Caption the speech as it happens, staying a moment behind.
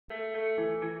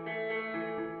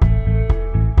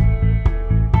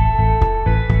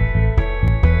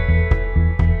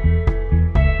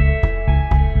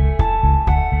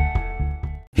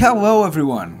Hello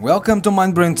everyone, welcome to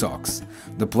mindbraintalks,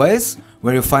 the place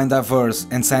where you find diverse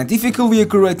and scientifically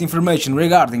accurate information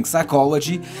regarding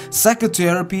psychology,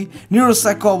 psychotherapy,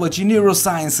 neuropsychology,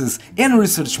 neurosciences and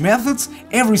research methods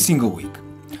every single week.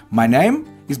 My name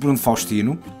is Bruno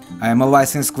Faustino. I am a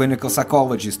licensed clinical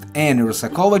psychologist and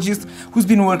neuropsychologist who's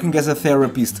been working as a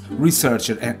therapist,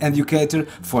 researcher and educator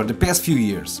for the past few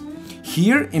years.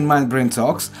 Here in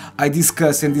mindbraintalks, I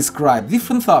discuss and describe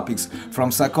different topics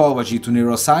from psychology to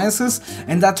neurosciences,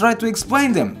 and I try to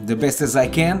explain them the best as I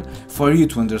can for you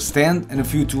to understand and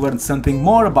for you to learn something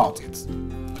more about it.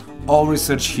 All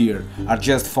research here are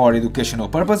just for educational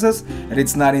purposes, and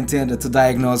it's not intended to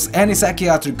diagnose any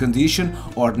psychiatric condition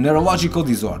or neurological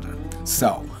disorder.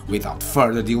 So, without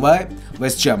further delay,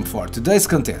 let's jump for today's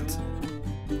content.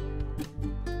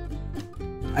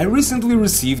 I recently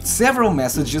received several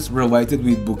messages related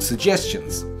with book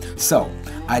suggestions, so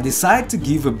I decided to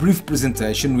give a brief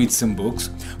presentation with some books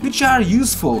which are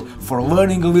useful for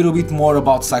learning a little bit more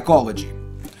about psychology.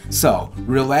 So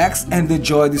relax and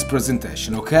enjoy this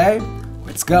presentation, okay?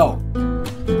 Let's go!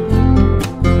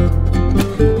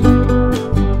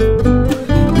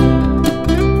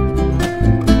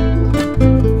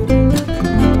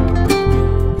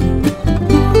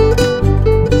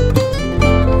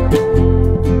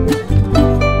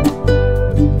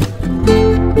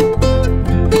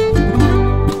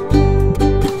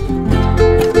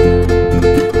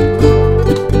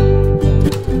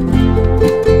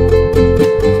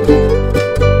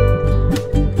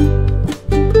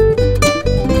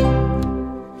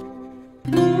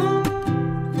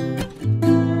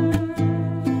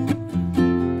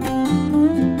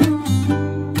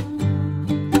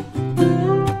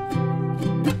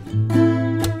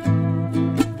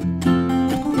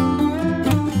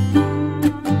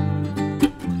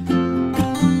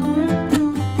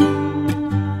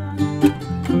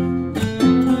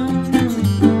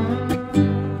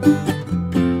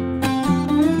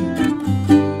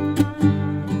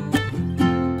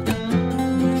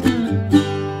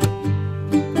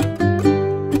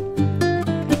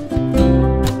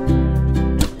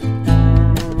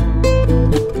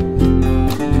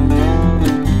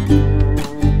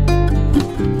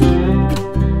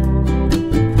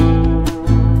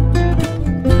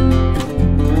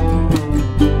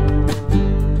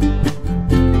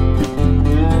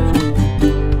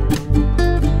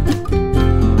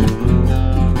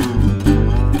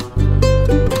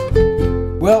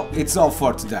 Well, it's all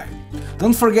for today.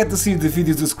 Don't forget to see the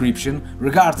video description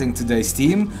regarding today's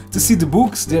theme to see the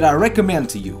books that I recommend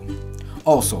to you.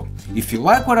 Also, if you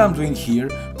like what I'm doing here,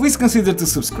 please consider to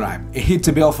subscribe and hit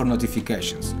the bell for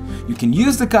notifications. You can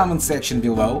use the comment section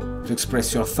below to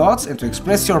express your thoughts and to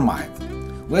express your mind.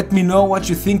 Let me know what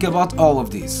you think about all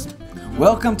of this.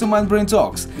 Welcome to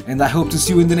mindbraintalks, and I hope to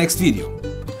see you in the next video.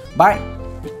 Bye!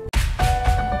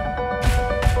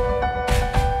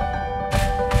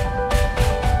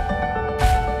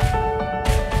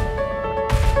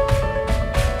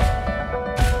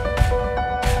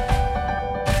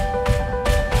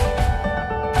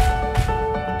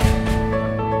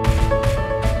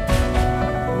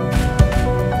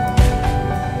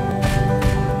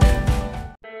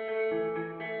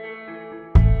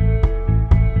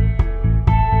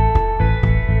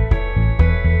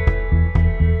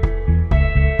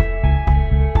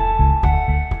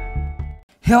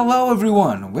 Hello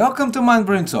everyone, welcome to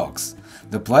mindbraintalks,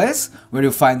 the place where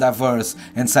you find diverse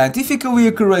and scientifically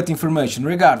accurate information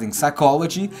regarding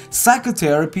psychology,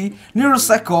 psychotherapy,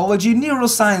 neuropsychology,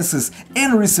 neurosciences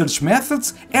and research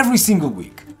methods every single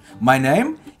week. My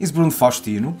name is Bruno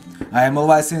Faustino. I am a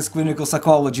licensed clinical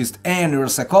psychologist and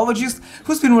neuropsychologist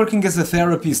who's been working as a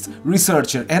therapist,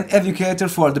 researcher and educator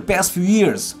for the past few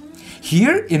years.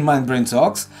 Here in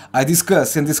mindbraintalks, I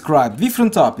discuss and describe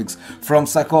different topics from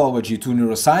psychology to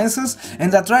neurosciences,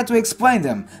 and I try to explain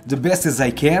them the best as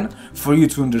I can for you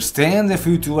to understand and for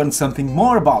you to learn something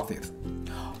more about it.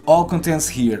 All contents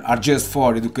here are just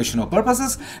for educational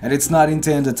purposes, and it's not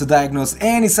intended to diagnose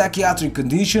any psychiatric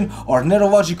condition or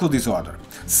neurological disorder.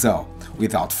 So,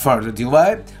 without further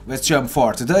delay, let's jump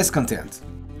for today's content.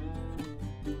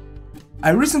 I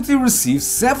recently received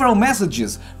several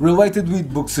messages related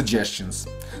with book suggestions,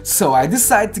 so I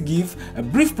decided to give a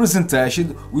brief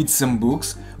presentation with some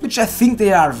books which I think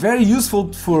they are very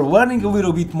useful for learning a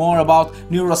little bit more about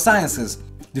neurosciences.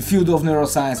 The field of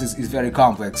neurosciences is very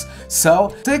complex,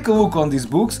 so take a look on these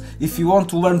books if you want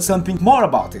to learn something more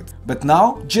about it. But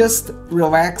now, just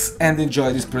relax and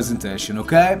enjoy this presentation,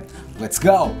 okay? Let's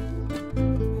go!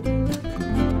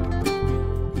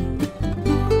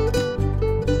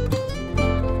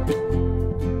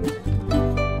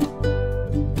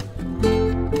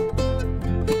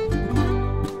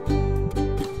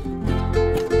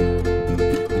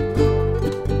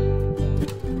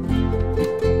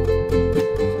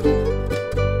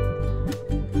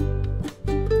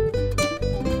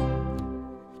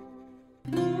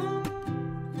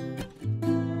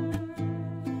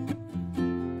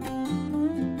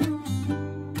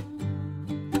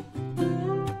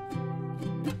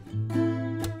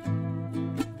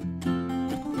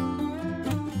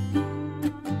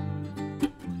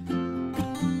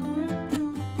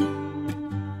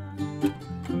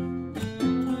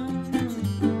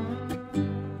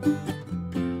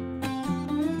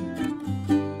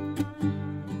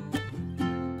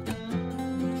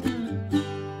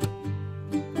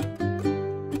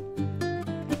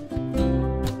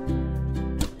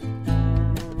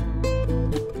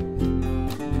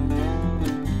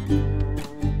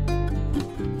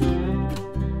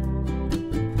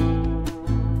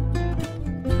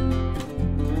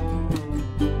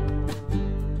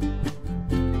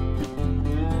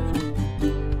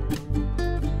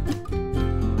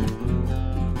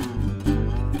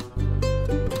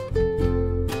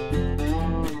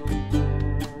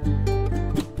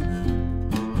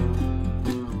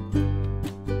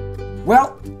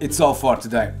 it's all for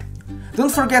today.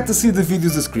 Don't forget to see the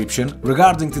video's description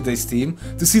regarding today's theme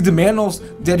to see the manuals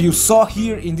that you saw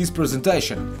here in this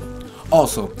presentation.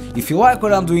 Also, if you like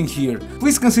what I'm doing here,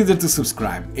 please consider to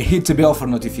subscribe and hit the bell for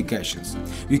notifications.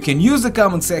 You can use the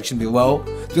comment section below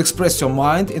to express your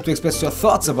mind and to express your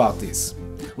thoughts about this.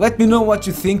 Let me know what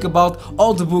you think about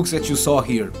all the books that you saw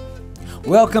here.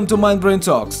 Welcome to Mind Brain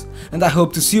Talks, and I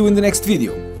hope to see you in the next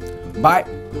video.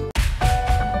 Bye!